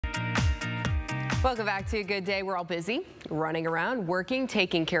Welcome back to a Good Day. We're all busy, running around, working,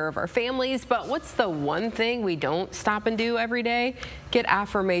 taking care of our families. But what's the one thing we don't stop and do every day? Get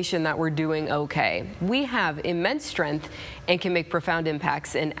affirmation that we're doing okay. We have immense strength and can make profound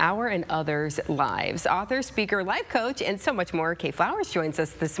impacts in our and others' lives. Author, speaker, life coach, and so much more. Kay Flowerz joins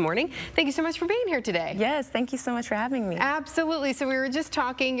us this morning. Thank you so much for being here today. Yes, thank you so much for having me. Absolutely. So we were just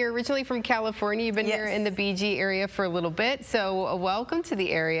talking. You're originally from California. You've been here in the BG area for a little bit. So welcome to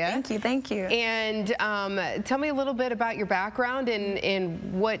the area. Thank you. Thank you. And tell me a little bit about your background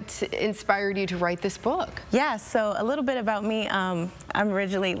and what inspired you to write this book. Yeah, so a little bit about me. I'm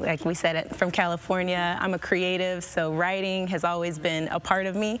originally, like we said, from California. I'm a creative, so writing has always been a part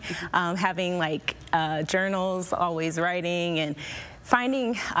of me. Having like journals, always writing, and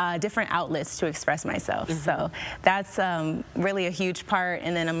finding different outlets to express myself. So that's really a huge part.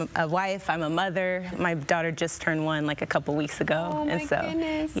 And then I'm a wife, I'm a mother. My daughter just turned 1 like a couple weeks ago. Oh my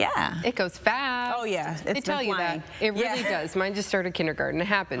goodness. Yeah. It goes fast. Oh yeah. They tell you that. It really does. Mine just started kindergarten. It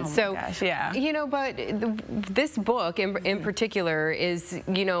happens. Oh my gosh, yeah. You know, but this book in particular is,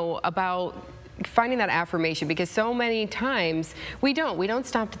 you know, about finding that affirmation, because so many times we don't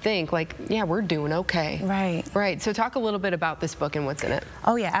stop to think like, yeah, we're doing okay. Right. So talk a little bit about this book and what's in it.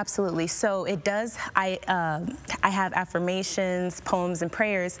 Oh yeah, absolutely. So it does, I have affirmations, poems, and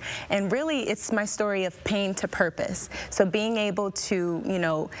prayers, and really it's my story of pain to purpose. So being able to, you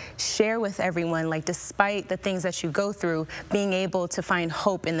know, share with everyone, like despite the things that you go through, being able to find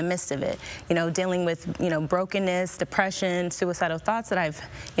hope in the midst of it. You know, dealing with, you know, brokenness, depression, suicidal thoughts that I've,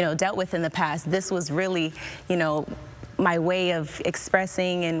 you know, dealt with in the past. This was really, you know, my way of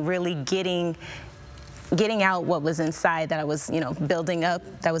expressing and really getting out what was inside that I was, you know, building up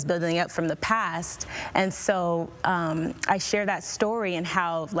from the past. And so I share that story and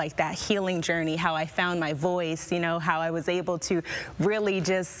how, like, that healing journey, how I found my voice, you know, how I was able to really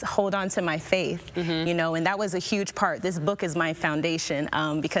just hold on to my faith, you know, and that was a huge part. This book is my foundation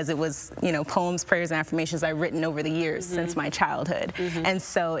because it was, you know, poems, prayers, and affirmations I've written over the years since my childhood. And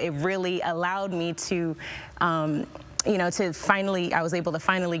so it really allowed me to, you know, I was able to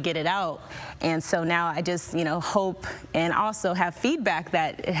finally get it out. And so now I just, you know, hope and also have feedback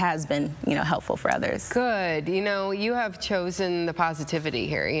that it has been, you know, helpful for others. Good. You know, you have chosen the positivity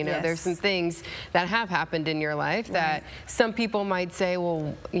here. You know, there's some things that have happened in your life that some people might say,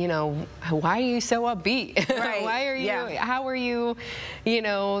 well, you know, why are you so upbeat? Why are you, how are you, you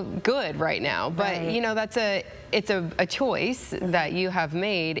know, good right now? But, you know, it's a choice that you have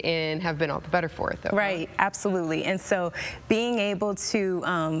made and have been all the better for it, though. Right, absolutely. And so being able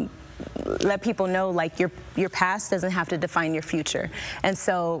to let people know, like, your past doesn't have to define your future. And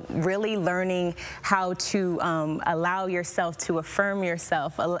so really learning how to allow yourself to affirm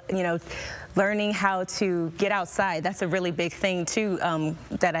yourself, you know, learning how to get outside. That's a really big thing too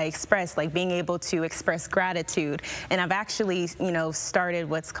that I express, like being able to express gratitude. And I've actually, you know, started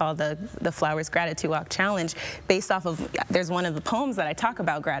what's called the Flowerz Gratitude Walk Challenge based off of, there's one of the poems that I talk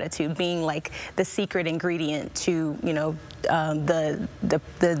about gratitude being like the secret ingredient to, you know,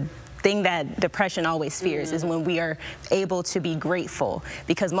 the thing that depression always fears is when we are able to be grateful,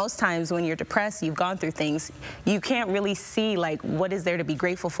 because most times when you're depressed, you've gone through things, you can't really see like what is there to be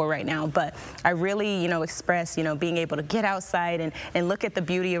grateful for right now. But I really, you know, express, you know, being able to get outside and look at the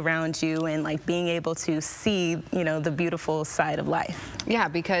beauty around you and like being able to see, you know, the beautiful side of life. Yeah,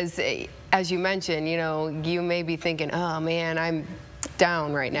 because as you mentioned, you know, you may be thinking, oh man, I'm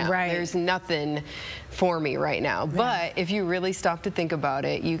down right now. There's nothing for me right now. But if you really stop to think about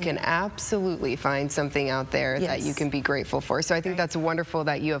it, you can absolutely find something out there that you can be grateful for. So I think that's wonderful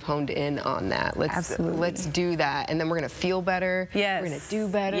that you have honed in on that. Let's do that, and then we're gonna feel better. We're gonna do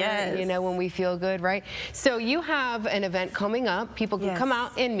better. You know, when we feel good, right? So you have an event coming up. People can come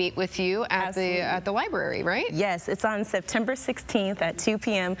out and meet with you at the library, right? Yes, it's on September 16th at 2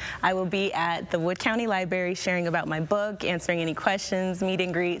 p.m. I will be at the Wood County Library sharing about my book, answering any questions, meet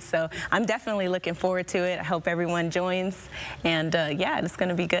and greet. So I'm definitely looking forward to it. I hope everyone joins, and yeah, it's going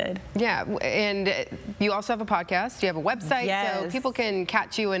to be good. Yeah, and you also have a podcast. You have a website, so people can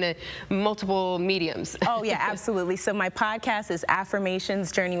catch you in multiple mediums. Oh yeah, absolutely. So my podcast is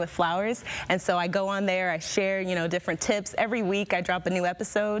Affirmations Journey with Flowerz, and so I go on there. I share, you know, different tips every week. I drop a new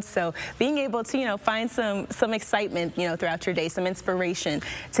episode. So being able to, you know, find some excitement, you know, throughout your day, some inspiration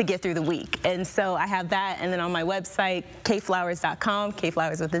to get through the week. And so I have that, and then on my website, kayflowerz.com, Kay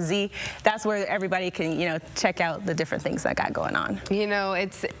Flowerz with a Z. That's where everybody can, you know, check out the different things I got going on. You know,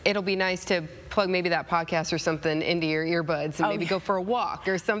 it'll be nice to plug maybe that podcast or something into your earbuds and maybe go for a walk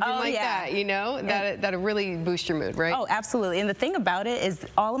or something like that, you know, that'll really boost your mood, right? Oh, absolutely. And the thing about it is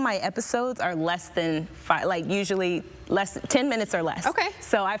all of my episodes are less than 5, like usually 10 minutes or less. Okay.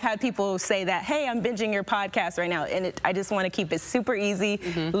 So I've had people say that, hey, I'm binging your podcast right now, and I just want to keep it super easy,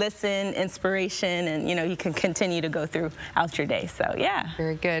 listen, inspiration, and you can continue to go throughout your day. So yeah.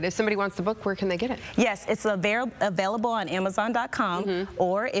 Very good. If somebody wants the book, where can they get it? Yes, it's available on Amazon.com,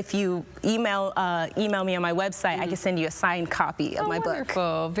 or if you email me on my website, I can send you a signed copy of my book.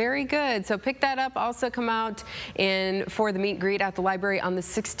 Wonderful. Very good. So pick that up. Also come out for the meet and greet at the library on the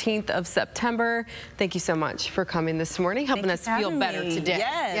 16th of September. Thank you so much for coming this morning, helping us feel better today.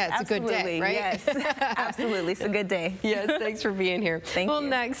 Yes, yeah, it's absolutely. A good day, right? Yes, absolutely. It's a good day. Yes, thanks for being here. Thank you. Well,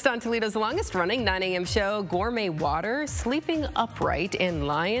 next on Toledo's longest running 9 a.m. show, Gourmet Water, Sleeping Upright, and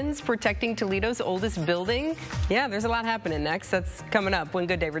Lions Protecting Toledo's oldest building. Yeah, there's a lot happening next. That's coming up when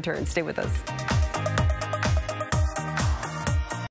Good Day returns. Stay with us.